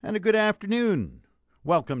And a good afternoon.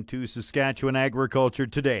 Welcome to Saskatchewan Agriculture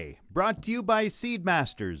Today, brought to you by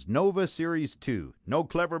Seedmasters Nova Series 2. No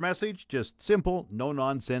clever message, just simple,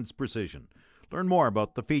 no-nonsense precision. Learn more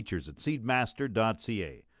about the features at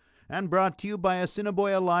seedmaster.ca. And brought to you by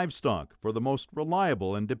Assiniboia Livestock for the most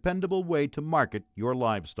reliable and dependable way to market your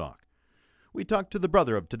livestock. We talked to the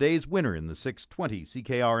brother of today's winner in the 620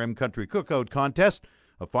 CKRM Country Cookout Contest,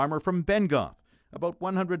 a farmer from Bengoff, about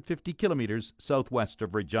 150 kilometers southwest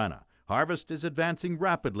of Regina. Harvest is advancing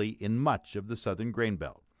rapidly in much of the southern grain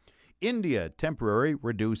belt. India temporarily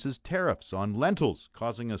reduces tariffs on lentils,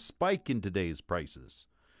 causing a spike in today's prices.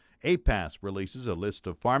 APAS releases a list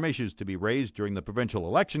of farm issues to be raised during the provincial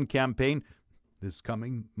election campaign this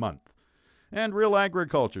coming month. And Real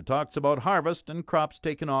Agriculture talks about harvest and crops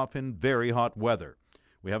taken off in very hot weather.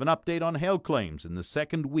 We have an update on hail claims in the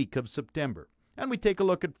second week of September. And we take a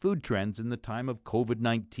look at food trends in the time of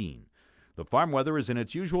COVID-19. The farm weather is in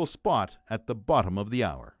its usual spot at the bottom of the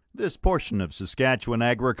hour. This portion of Saskatchewan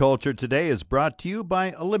Agriculture Today is brought to you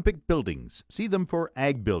by Olympic Buildings. See them for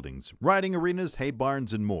ag buildings, riding arenas, hay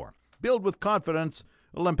barns, and more. Build with confidence,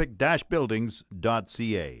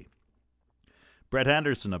 olympic-buildings.ca. Brett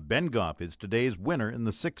Anderson of Bengoff is today's winner in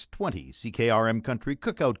the 620 CKRM Country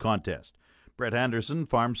Cookout Contest. Brett Anderson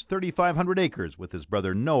farms 3,500 acres with his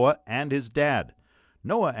brother Noah and his dad.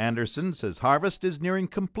 Noah Anderson says harvest is nearing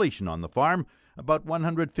completion on the farm, about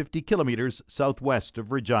 150 kilometers southwest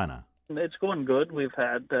of Regina. It's going good. We've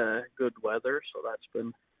had good weather, so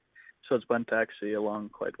it's went actually along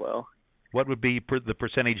quite well. What would be the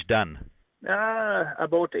percentage done?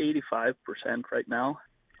 About 85% right now.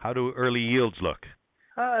 How do early yields look?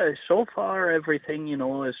 So far, everything,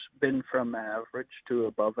 has been from average to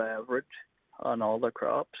above average on all the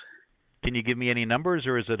crops. Can you give me any numbers,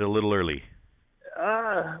 or is it a little early?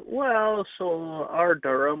 So our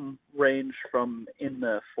durum range from in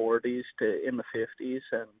the 40s to in the 50s,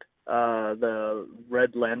 and the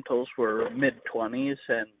red lentils were mid-20s,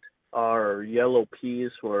 and our yellow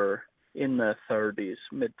peas were in the 30s,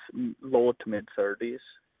 low to mid-30s.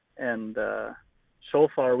 And so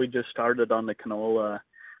far, we just started on the canola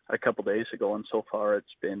a couple days ago, and so far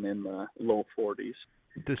it's been in the low 40s.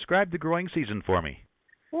 Describe the growing season for me.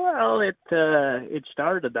 Well, it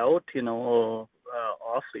started out,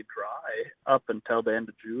 awfully dry up until the end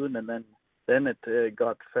of June, and then it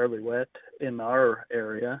got fairly wet in our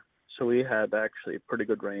area. So we had actually pretty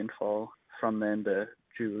good rainfall from the end of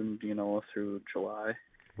June, through July.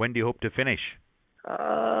 When do you hope to finish?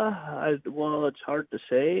 It's hard to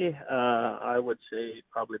say. I would say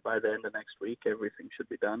probably by the end of next week, everything should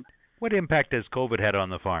be done. What impact has COVID had on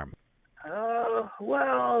the farm?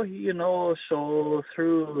 So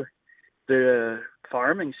through the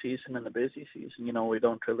farming season and the busy season, we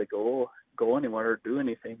don't really go anywhere or do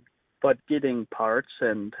anything. But getting parts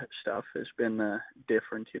and stuff has been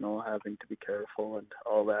different, having to be careful and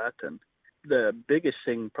all that. And the biggest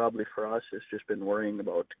thing probably for us has just been worrying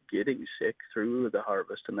about getting sick through the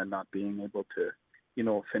harvest and then not being able to,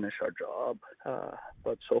 finish our job.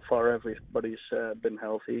 But so far, everybody's been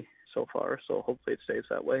healthy so far, so hopefully it stays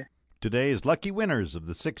that way. Today's lucky winners of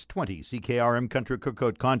the 620 CKRM Country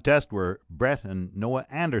Cookout Contest were Brett and Noah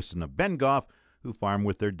Anderson of Bengoff, who farm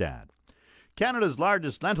with their dad. Canada's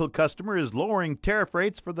largest lentil customer is lowering tariff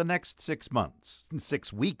rates for the next 6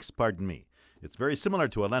 weeks. It's very similar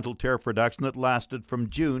to a lentil tariff reduction that lasted from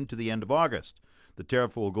June to the end of August. The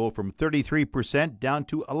tariff will go from 33% down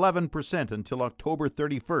to 11% until October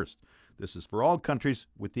 31st. This is for all countries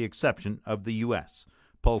with the exception of the U.S.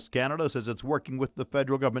 Pulse Canada says it's working with the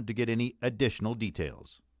federal government to get any additional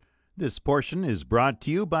details. This portion is brought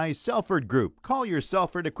to you by Selford Group. Call your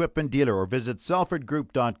Selford equipment dealer or visit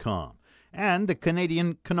selfordgroup.com. And the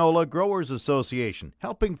Canadian Canola Growers Association,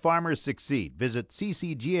 helping farmers succeed. Visit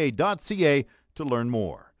ccga.ca to learn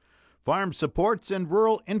more. Farm supports and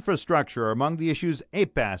rural infrastructure are among the issues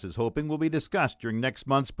APAS is hoping will be discussed during next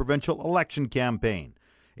month's provincial election campaign.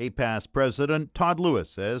 APAS President Todd Lewis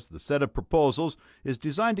says the set of proposals is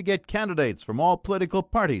designed to get candidates from all political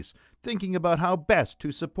parties thinking about how best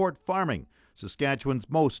to support farming, Saskatchewan's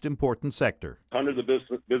most important sector. Under the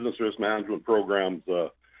business risk management programs,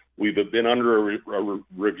 we've been under a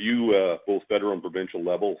review, both federal and provincial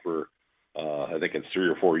level for, I think it's 3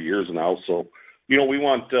 or 4 years now. So, we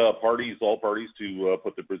want all parties to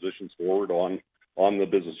put their positions forward on the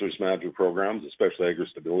business risk management programs, especially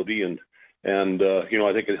agri-stability. And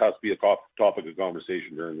I think it has to be a topic of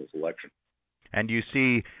conversation during this election. And you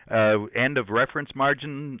see end of reference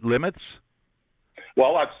margin limits?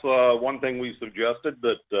 Well, that's one thing we suggested,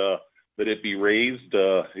 that it be raised.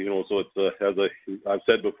 So it's as I've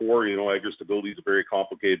said before, agri-stability is a very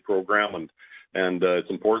complicated program, And it's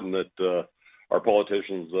important that our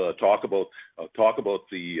politicians talk about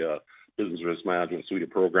the business risk management suite of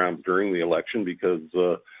programs during the election, because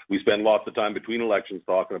we spend lots of time between elections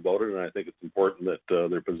talking about it, and I think it's important that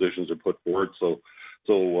their positions are put forward so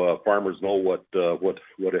farmers know what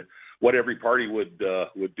every party would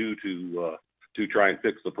do to try and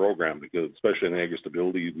fix the program, because especially in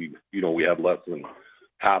agri-stability, we have less than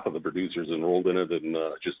half of the producers enrolled in it, and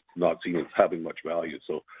just not seen as having much value.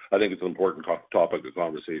 So I think it's an important topic of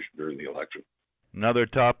conversation during the election. Another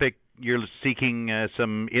topic, you're seeking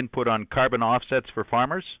some input on carbon offsets for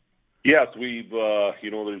farmers? Yes, we've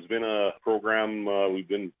there's been a program we've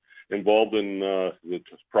been involved in. The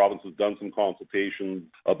province has done some consultations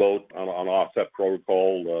about on offset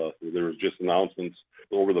protocol. There was just announcements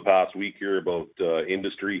over the past week here about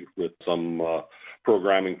industry with some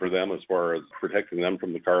programming for them as far as protecting them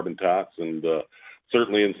from the carbon tax. And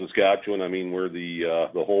certainly in Saskatchewan, I mean, we're the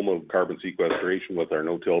home of carbon sequestration with our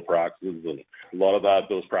no-till practices, and a lot of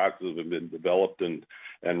those practices have been developed and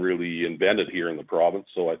really invented here in the province.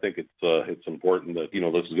 So I think it's important that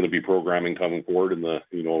this is going to be programming coming forward in the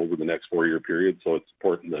over the next 4-year period. So it's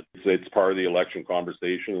important that it's part of the election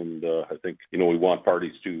conversation, and I think we want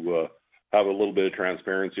parties to have a little bit of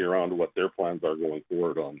transparency around what their plans are going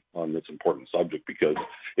forward on this important subject, because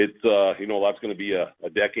it's that's going to be a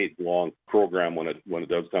decade-long program when it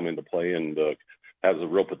does come into play, and has a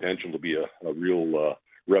real potential to be a real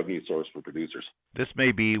revenue source for producers. This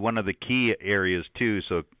may be one of the key areas too,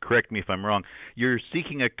 so correct me if I'm wrong. You're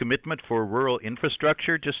seeking a commitment for rural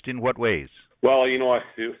infrastructure. Just in what ways? Well,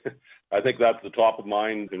 I think that's the top of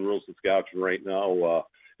mind in rural Saskatchewan right now.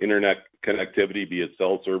 Internet connectivity, be it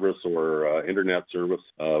cell service or internet service.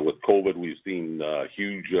 With COVID, we've seen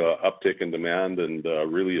huge uptick in demand, and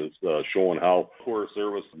really is showing how poor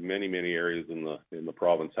service many areas in the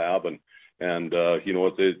province have. And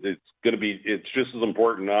it's just as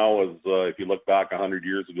important now as if you look back 100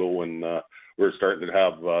 years ago when we're starting to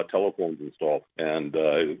have telephones installed. And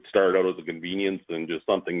it started out as a convenience and just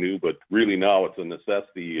something new, but really now it's a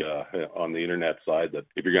necessity on the internet side, that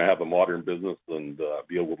if you're going to have a modern business and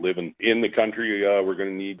be able to live in the country, we're going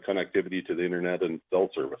to need connectivity to the internet and cell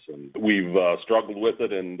service. And we've struggled with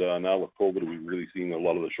it, and now with COVID, we've really seen a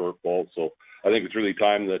lot of the shortfalls. So I think it's really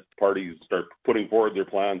time that parties start putting forward their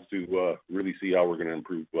plans to really see how we're going to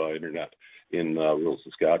improve internet in rural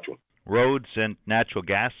Saskatchewan. Roads and natural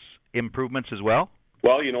gas improvements as well?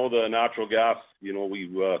 Well, the natural gas, we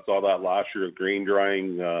saw that last year with grain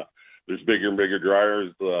drying. There's bigger and bigger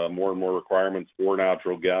dryers, more and more requirements for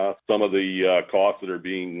natural gas. Some of the costs that are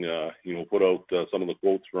being, put out, some of the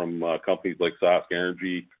quotes from companies like Sask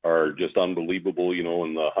Energy are just unbelievable,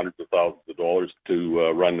 in the hundreds of thousands of dollars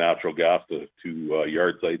to run natural gas to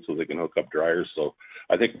yard sites so they can hook up dryers. So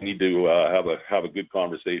I think we need to have a good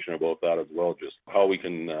conversation about that as well, just how we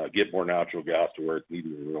can get more natural gas to where it's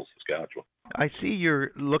needed in rural Saskatchewan. I see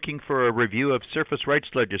you're looking for a review of surface rights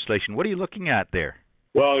legislation. What are you looking at there?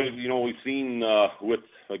 Well, we've seen with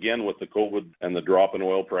the COVID and the drop in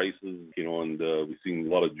oil prices, and we've seen a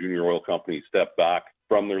lot of junior oil companies step back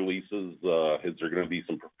from their leases. Is there going to be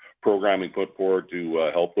some programming put forward to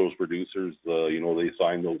help those producers? They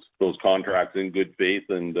sign those contracts in good faith,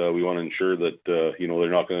 and we want to ensure that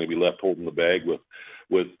they're not going to be left holding the bag with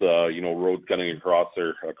roads cutting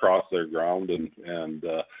across their ground and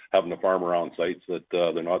having to farm around sites that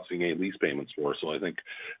they're not seeing any lease payments for. So I think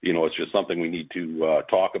it's just something we need to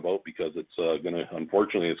talk about, because it's going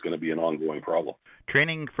to be an ongoing problem.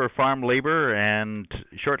 Training for farm labor and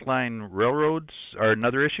short line railroads are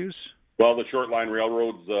another issues? Well, the short line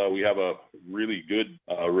railroads, we have a really good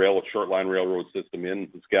short line railroad system in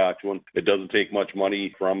Saskatchewan. It doesn't take much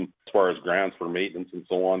money as far as grants for maintenance and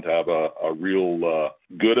so on to have a real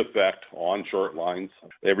good effect on short lines.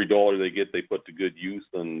 Every dollar they get, they put to good use.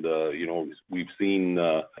 And, we've seen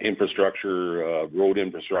infrastructure, road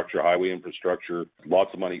infrastructure, highway infrastructure,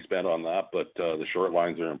 lots of money spent on that. But the short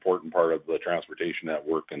lines are an important part of the transportation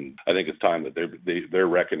network. And I think it's time that they're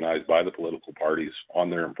recognized by the political parties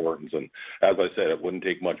on their importance. And as I said, it wouldn't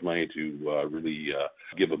take much money to really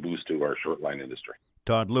give a boost to our short line industry.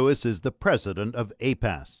 Todd Lewis is the president of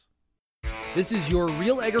APAS. This is your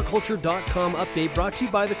realagriculture.com update, brought to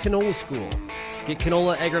you by the Canola School. Get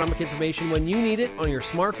canola agronomic information when you need it on your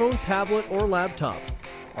smartphone, tablet, or laptop.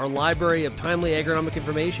 Our library of timely agronomic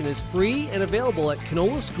information is free and available at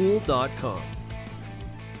canolaschool.com.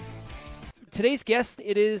 Today's guest,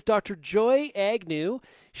 it is Dr. Joy Agnew.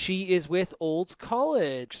 She is with Olds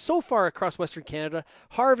College. So far across Western Canada,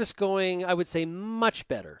 harvest going, I would say, much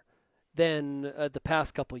better than the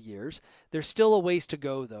past couple years. There's still a ways to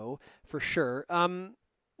go, though, for sure.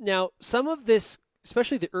 Now, some of this,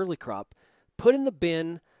 especially the early crop, put in the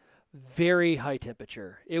bin, very high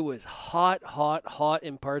temperature. It was hot, hot, hot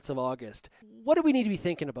in parts of August. What do we need to be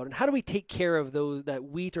thinking about, and how do we take care of that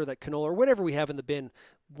wheat or that canola or whatever we have in the bin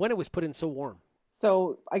when it was put in so warm?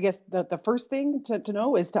 So I guess the first thing to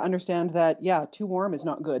know is to understand that, yeah, too warm is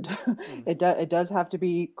not good. It does have to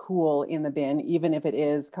be cool in the bin, even if it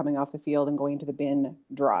is coming off the field and going to the bin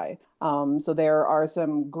dry. So there are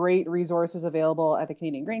some great resources available at the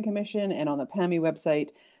Canadian Grain Commission and on the PAMI website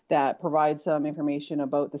that provide some information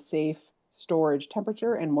about the safe storage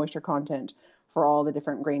temperature and moisture content for all the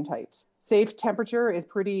different grain types. Safe temperature is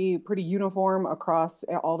pretty uniform across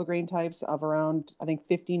all the grain types of around, I think,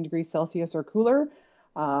 15 degrees Celsius or cooler.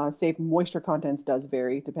 Safe moisture contents does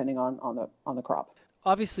vary depending on the crop.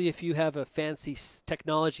 Obviously, if you have a fancy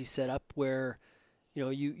technology set up where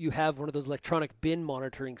you have one of those electronic bin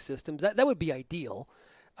monitoring systems, that would be ideal.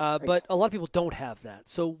 Right. But a lot of people don't have that.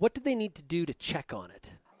 So what do they need to do to check on it?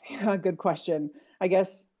 Yeah, good question. I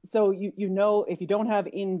guess so. You know, if you don't have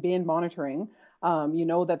in-bin monitoring, you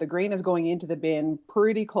know that the grain is going into the bin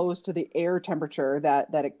pretty close to the air temperature that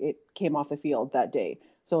it came off the field that day.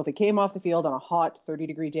 So if it came off the field on a hot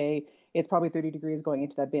 30-degree day, it's probably 30 degrees going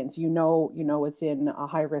into that bin. So you know it's in a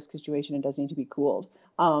high-risk situation and does need to be cooled.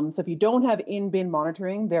 So if you don't have in-bin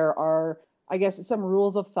monitoring, there are, I guess, some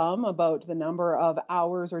rules of thumb about the number of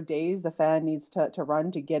hours or days the fan needs to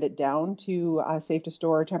run to get it down to safe to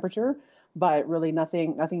store temperature. But really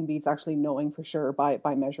nothing beats actually knowing for sure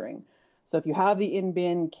by measuring. So if you have the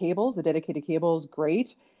in-bin cables, the dedicated cables,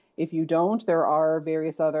 great. If you don't, there are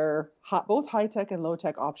various other both high-tech and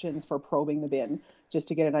low-tech options for probing the bin just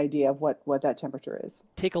to get an idea of what that temperature is.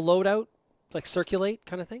 Take a load out, like circulate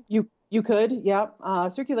kind of thing? You could, yeah.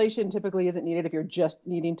 Circulation typically isn't needed if you're just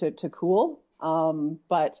needing to cool.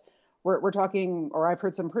 But we're talking, or I've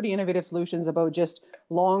heard some pretty innovative solutions about just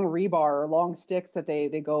long rebar or long sticks that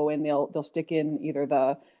they go and they'll stick in either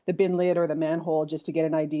the bin lid or the manhole just to get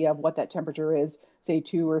an idea of what that temperature is, say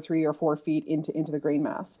 2 or 3 or 4 feet into the grain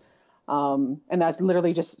mass. And that's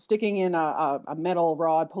literally just sticking in a metal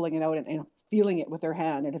rod, pulling it out and feeling it with their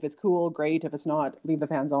hand. And if it's cool, great. If it's not, leave the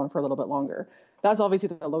fans on for a little bit longer. That's obviously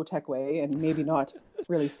the low-tech way and maybe not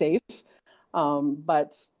really safe.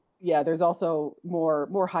 But yeah, there's also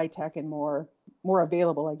more high-tech and more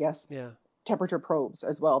available, I guess, temperature probes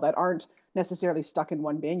as well that aren't necessarily stuck in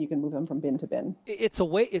one bin. You can move them from bin to bin. It's a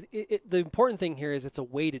way. The important thing here is it's a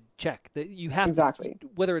way to check that you have exactly to,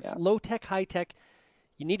 whether it's low tech, high tech,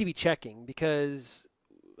 you need to be checking because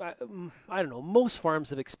I don't know. Most farms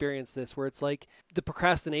have experienced this where it's like the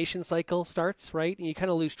procrastination cycle starts, right? And you kind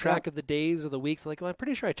of lose track of the days or the weeks. Like, well, I'm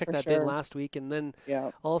pretty sure I checked bin last week, and then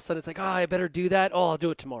all of a sudden it's like, oh, I better do that. Oh, I'll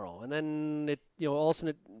do it tomorrow, and then all of a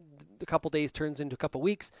sudden a couple days turns into a couple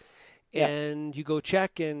weeks. And you go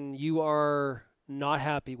check and you are not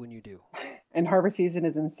happy when you do. And harvest season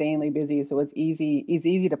is insanely busy, so it's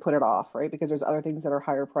easy to put it off, right? Because there's other things that are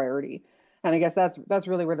higher priority. And I guess that's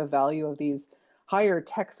really where the value of these higher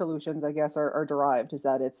tech solutions, I guess, are derived, is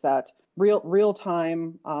that it's that real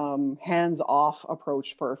time, hands-off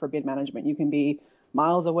approach for bin management. You can be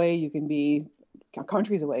miles away, you can be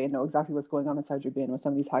countries away and know exactly what's going on inside your bin with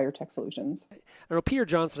some of these higher tech solutions. I know Peter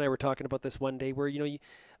Johnson and I were talking about this one day where,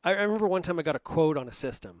 I remember one time I got a quote on a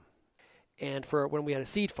system and for when we had a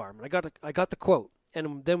seed farm, and I got the quote.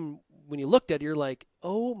 And then when you looked at it, you're like,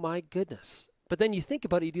 oh my goodness. But then you think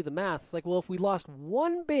about it, you do the math, like, well, if we lost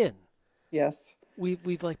one bin, yes,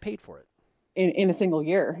 we've like paid for it. In a single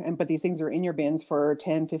year, but these things are in your bins for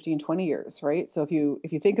 10, 15, 20 years, right? So if you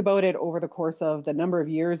think about it over the course of the number of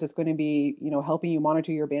years it's going to be, helping you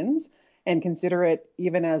monitor your bins and consider it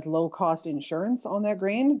even as low cost insurance on that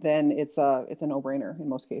grain, then it's a no-brainer in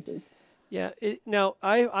most cases. Yeah. Now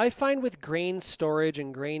I find with grain storage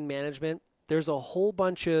and grain management, there's a whole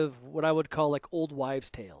bunch of what I would call like old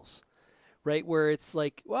wives' tales. Right, where it's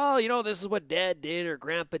like, well, this is what Dad did or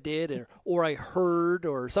Grandpa did, or I heard,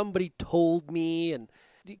 or somebody told me. And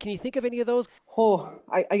can you think of any of those? Oh,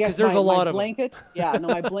 I guess there's a lot of blanket.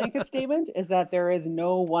 My blanket statement is that there is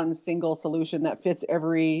no one single solution that fits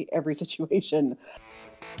every situation.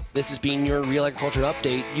 This has been your Real Agriculture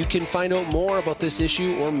Update. You can find out more about this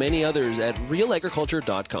issue or many others at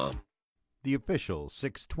realagriculture.com. The official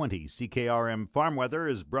 620 CKRM Farm Weather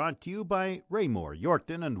is brought to you by Raymore,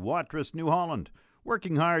 Yorkton, and Watrous, New Holland,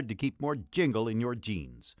 working hard to keep more jingle in your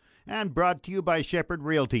jeans. And brought to you by Shepherd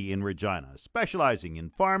Realty in Regina, specializing in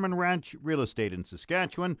farm and ranch real estate in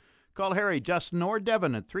Saskatchewan. Call Harry, Justin, or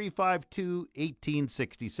Devon at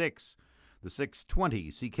 352-1866. The 620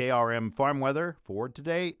 CKRM Farm Weather for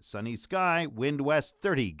today: sunny sky, wind west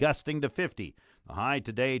 30, gusting to 50. The high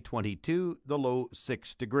today 22, the low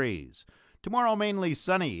 6 degrees. Tomorrow, mainly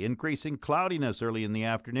sunny, increasing cloudiness early in the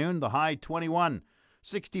afternoon, the high 21.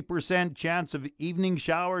 60% chance of evening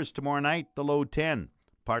showers tomorrow night, the low 10.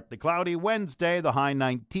 Partly cloudy Wednesday, the high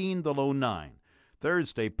 19, the low 9.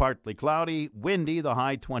 Thursday, partly cloudy, windy, the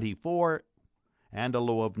high 24, and a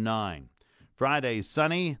low of 9. Friday,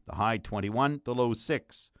 sunny, the high 21, the low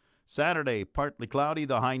 6. Saturday, partly cloudy,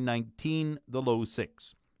 the high 19, the low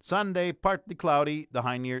 6. Sunday, partly cloudy, the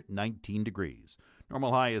high near 19 degrees.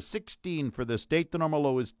 Normal high is 16 for this date. The normal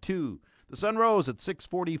low is 2. The sun rose at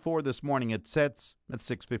 6:44 this morning. It sets at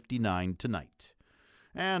 6:59 tonight.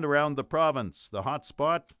 And around the province, the hot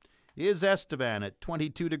spot is Estevan at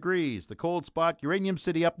 22 degrees. The cold spot, Uranium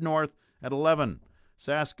City up north at 11.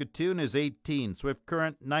 Saskatoon is 18. Swift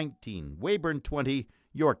Current 19. Weyburn 20.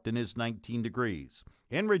 Yorkton is 19 degrees.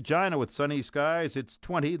 In Regina with sunny skies, it's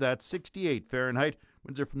 20. That's 68 Fahrenheit.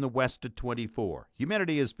 Winds are from the west at 24.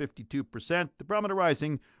 Humidity is 52%. The barometer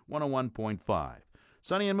rising 101.5.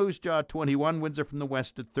 Sunny in Moose Jaw 21. Winds are from the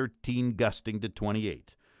west at 13, gusting to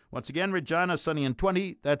 28. Once again, Regina sunny and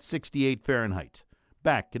 20. That's 68 Fahrenheit.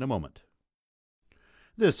 Back in a moment.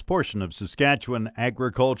 This portion of Saskatchewan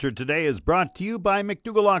Agriculture Today is brought to you by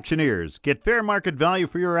McDougall Auctioneers. Get fair market value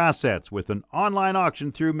for your assets with an online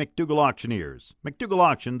auction through McDougall Auctioneers.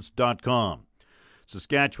 McDougallAuctions.com.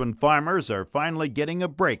 Saskatchewan farmers are finally getting a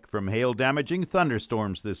break from hail-damaging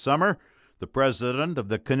thunderstorms this summer. The president of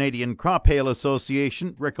the Canadian Crop Hail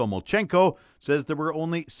Association, Rick Omolchenko, says there were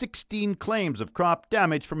only 16 claims of crop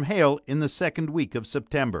damage from hail in the second week of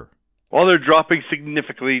September. Well, they're dropping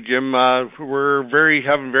significantly, Jim. We're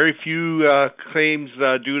having very few claims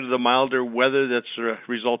due to the milder weather that's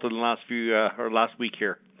resulted in the last week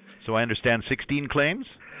here. So I understand 16 claims?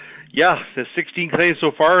 Yeah, there's 16 claims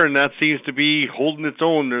so far, and that seems to be holding its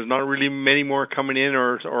own. There's not really many more coming in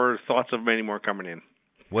or thoughts of many more coming in.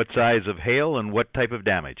 What size of hail and what type of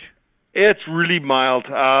damage? It's really mild.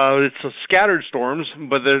 It's scattered storms,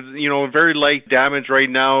 but there's very light damage right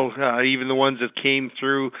now. Even the ones that came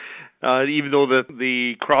through, even though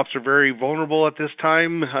the crops are very vulnerable at this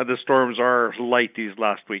time, the storms are light these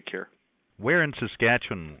last week here. Where in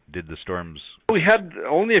Saskatchewan did the storms? We had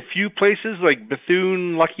only a few places like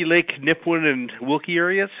Bethune, Lucky Lake, Nipwood, and Wilkie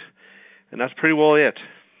areas, and that's pretty well it.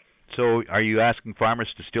 So are you asking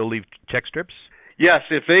farmers to still leave check strips? Yes,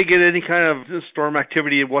 if they get any kind of storm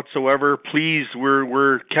activity whatsoever, please,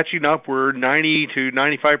 we're catching up. We're 90 to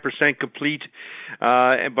 95% complete,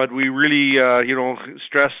 but we really,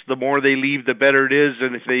 stress the more they leave, the better it is.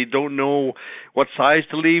 And if they don't know what size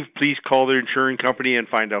to leave, please call their insurance company and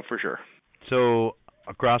find out for sure. So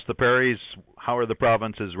across the prairies, how are the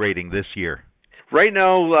provinces rating this year? Right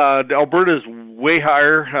now, Alberta is way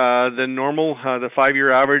higher than normal. The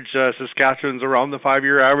 5-year average, Saskatchewan's around the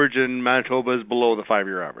 5-year average, and Manitoba is below the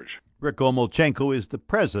 5-year average. Rick Omolchenko is the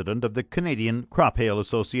president of the Canadian Crop Hail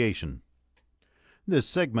Association. This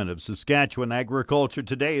segment of Saskatchewan Agriculture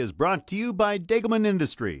Today is brought to you by Degelman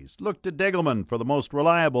Industries. Look to Degelman for the most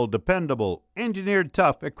reliable, dependable, engineered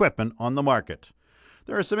tough equipment on the market.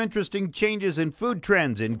 There are some interesting changes in food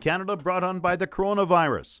trends in Canada brought on by the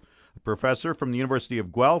coronavirus. A professor from the University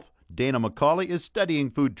of Guelph, Dana McCauley, is studying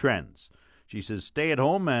food trends. She says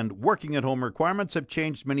stay-at-home and working-at-home requirements have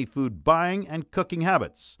changed many food buying and cooking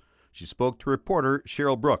habits. She spoke to reporter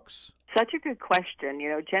Cheryl Brooks. Such a good question.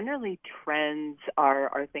 Generally trends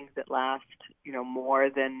are things that last, more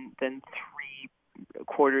than 3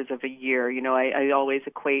 quarters of a year. I always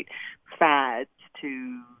equate fads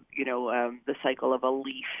to the cycle of a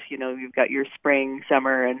leaf. You've got your spring,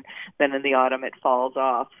 summer, and then in the autumn it falls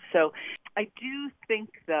off. So I do think,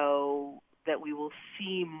 though, that we will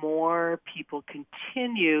see more people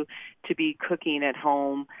continue to be cooking at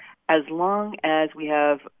home as long as we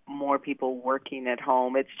have more people working at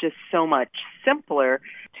home. It's just so much simpler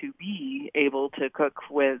to be able to cook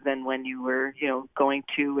with than when you were, going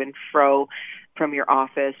to and fro from your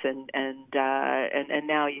office, and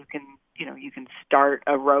now you can. You can start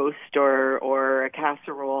a roast or a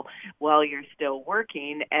casserole while you're still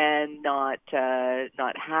working and not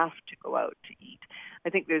have to go out to eat.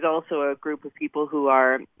 I think there's also a group of people who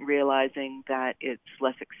are realizing that it's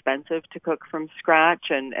less expensive to cook from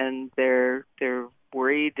scratch, and they're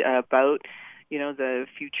worried about the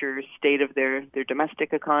future state of their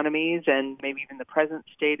domestic economies, and maybe even the present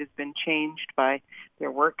state has been changed by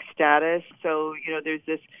their work status. So there's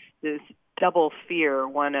this double fear: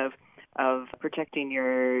 one of protecting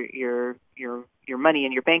your money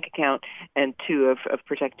in your bank account, and 2 of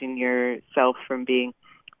protecting yourself from being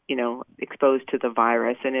exposed to the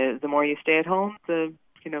virus. And the more you stay at home, the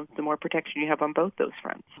the more protection you have on both those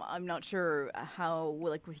fronts. I'm not sure how,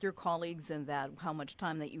 like with your colleagues and that, how much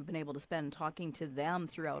time that you've been able to spend talking to them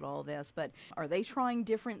throughout all this, but are they trying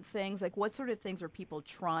different things? Like what sort of things are people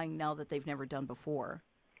trying now that they've never done before?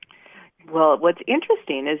 Well, what's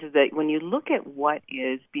interesting is that when you look at what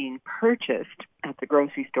is being purchased at the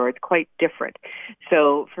grocery store, it's quite different.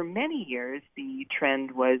 So for many years, the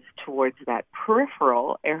trend was towards that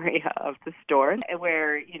peripheral area of the store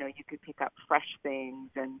where, you could pick up fresh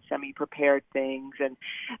things and semi-prepared things and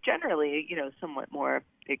generally, somewhat more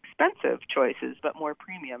expensive choices, but more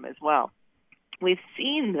premium as well. We've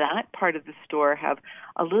seen that part of the store have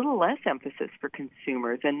a little less emphasis for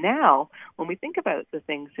consumers. And now, when we think about the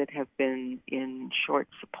things that have been in short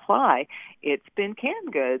supply, it's been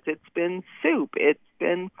canned goods, it's been soup, it's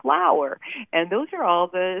been flour. And those are all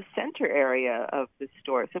the center area of the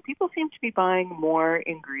store. So people seem to be buying more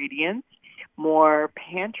ingredients, more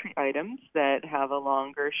pantry items that have a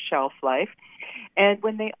longer shelf life. And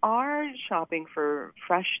when they are shopping for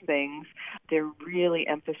fresh things, they're really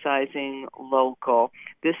emphasizing local.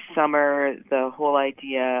 This summer, the whole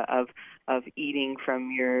idea of eating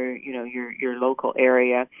from your local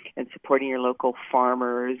area and supporting your local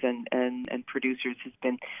farmers and producers has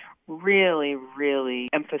been really, really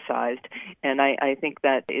emphasized. And I think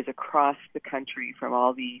that is across the country from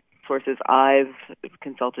all the sources I've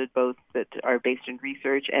consulted, both that are based in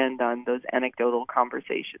research and on those anecdotal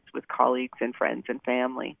conversations with colleagues and friends and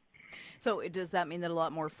family. So does that mean that a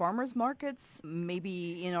lot more farmers markets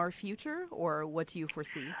maybe in our future, or what do you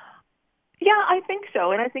foresee? Yeah, I think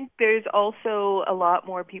so. And I think there's also a lot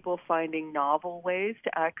more people finding novel ways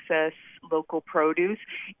to access local produce,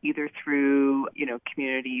 either through,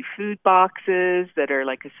 community food boxes that are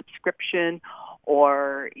like a subscription,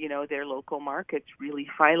 or, their local markets really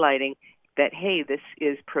highlighting that, hey, this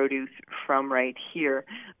is produce from right here.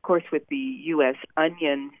 Of course, with the U.S.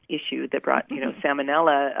 onion issue that brought,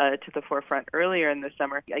 salmonella to the forefront earlier in the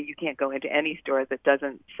summer, you can't go into any store that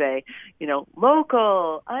doesn't say,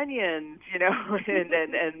 local onions,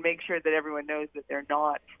 and make sure that everyone knows that they're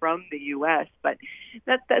not from the U.S. But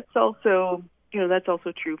that's also, that's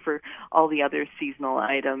also true for all the other seasonal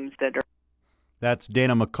items that are. That's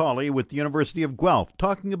Dana McCauley with the University of Guelph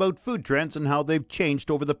talking about food trends and how they've changed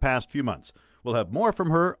over the past few months. We'll have more from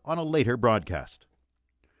her on a later broadcast.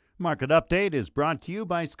 Market Update is brought to you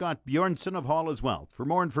by Scott Bjornson of Hall's Wealth. For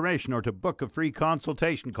more information or to book a free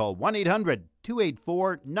consultation, call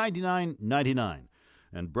 1-800-284-9999.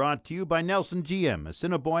 And brought to you by Nelson GM,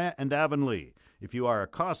 Assiniboia and Avonlea. If you are a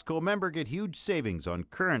Costco member, get huge savings on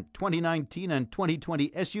current 2019 and 2020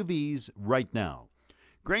 SUVs right now.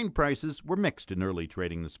 Grain prices were mixed in early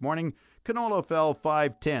trading this morning. Canola fell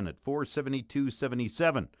 $5.10 at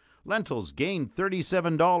 $472.77. Lentils gained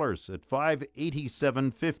 $37 at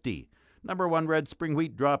 $587.50. Number one red spring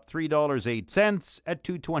wheat dropped $3.08 at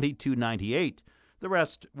 $222.98. The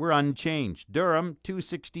rest were unchanged. Durham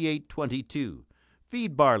 $268.22.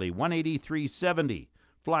 Feed barley $183.70.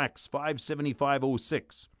 Flax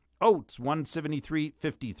 $575.06. Oats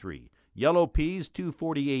 $173.53. Yellow peas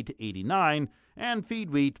 $248.89, and feed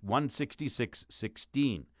wheat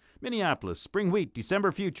 $166.16. Minneapolis spring wheat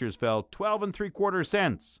December futures fell 12 3/4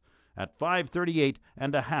 cents at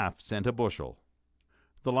 $5.38 a bushel.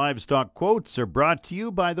 The livestock quotes are brought to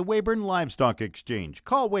you by the Weyburn Livestock Exchange.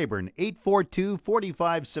 Call Weyburn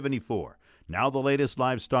 842-4574. Now the latest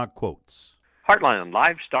livestock quotes. Heartland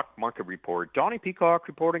Livestock Market Report. Donnie Peacock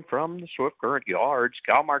reporting from the Swift Current Yards.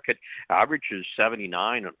 Cow market averages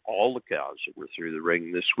 79 on all the cows that were through the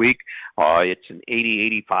ring this week. It's an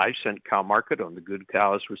 80-85 cent cow market on the good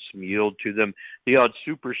cows with some yield to them. The odd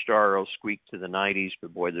superstar will squeak to the 90s,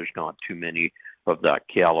 but boy, there's not too many of that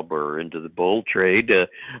caliber into the bull trade. A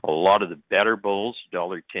lot of the better bulls,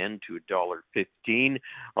 $1.10 to $1.15.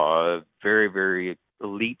 Very, very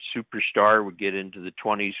elite superstar would get into the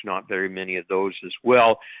 20s, not very many of those as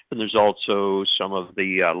well. And there's also some of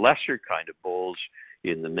the lesser kind of bulls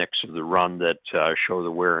in the mix of the run that show the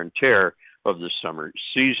wear and tear of the summer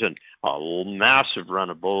season. A massive run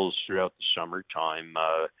of bulls throughout the summertime,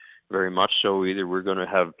 very much so. Either we're going to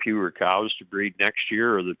have fewer cows to breed next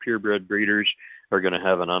year, or the purebred breeders are going to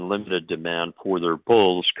have an unlimited demand for their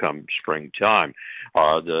bulls come springtime.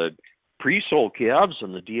 The pre-sold calves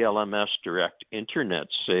and the DLMS direct internet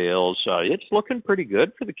sales, it's looking pretty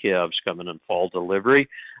good for the calves coming in fall delivery.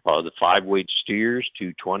 The 5-weight steers,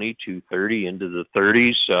 220, 230 into the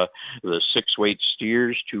 30s. The 6-weight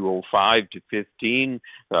steers, 205 to 15.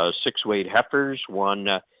 6-weight heifers,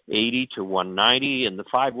 180 to 190. And the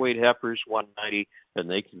 5-weight heifers, 190.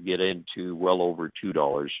 And they can get into well over $2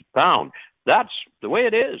 a pound. That's the way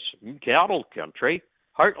it is in cattle country.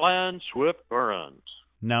 Heartland Swift Current.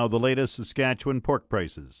 Now the latest Saskatchewan pork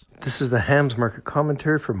prices. This is the hams market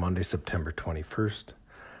commentary for Monday, September 21st.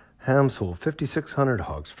 Hams sold 5,600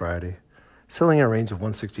 hogs Friday, selling in a range of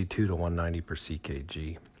 162 to 190 per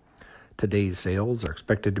ckg. Today's sales are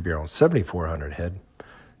expected to be around 7,400 head,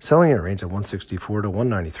 selling in a range of 164 to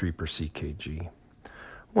 193 per ckg.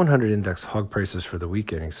 100 index hog prices for the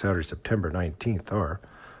week ending Saturday, September 19th are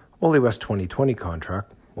Ole West 2020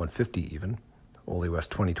 contract, 150 even, Ole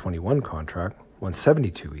West 2021 contract,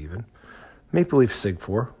 172 even, Maple Leaf Sig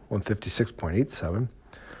 4, 156.87,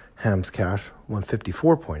 Hams Cash,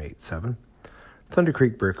 154.87, Thunder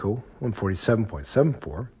Creek Brickle,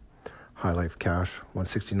 147.74, High Life Cash,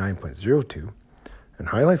 169.02, and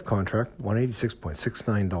High Life Contract,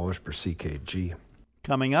 $186.69 per ckg.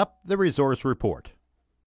 Coming up, the resource report.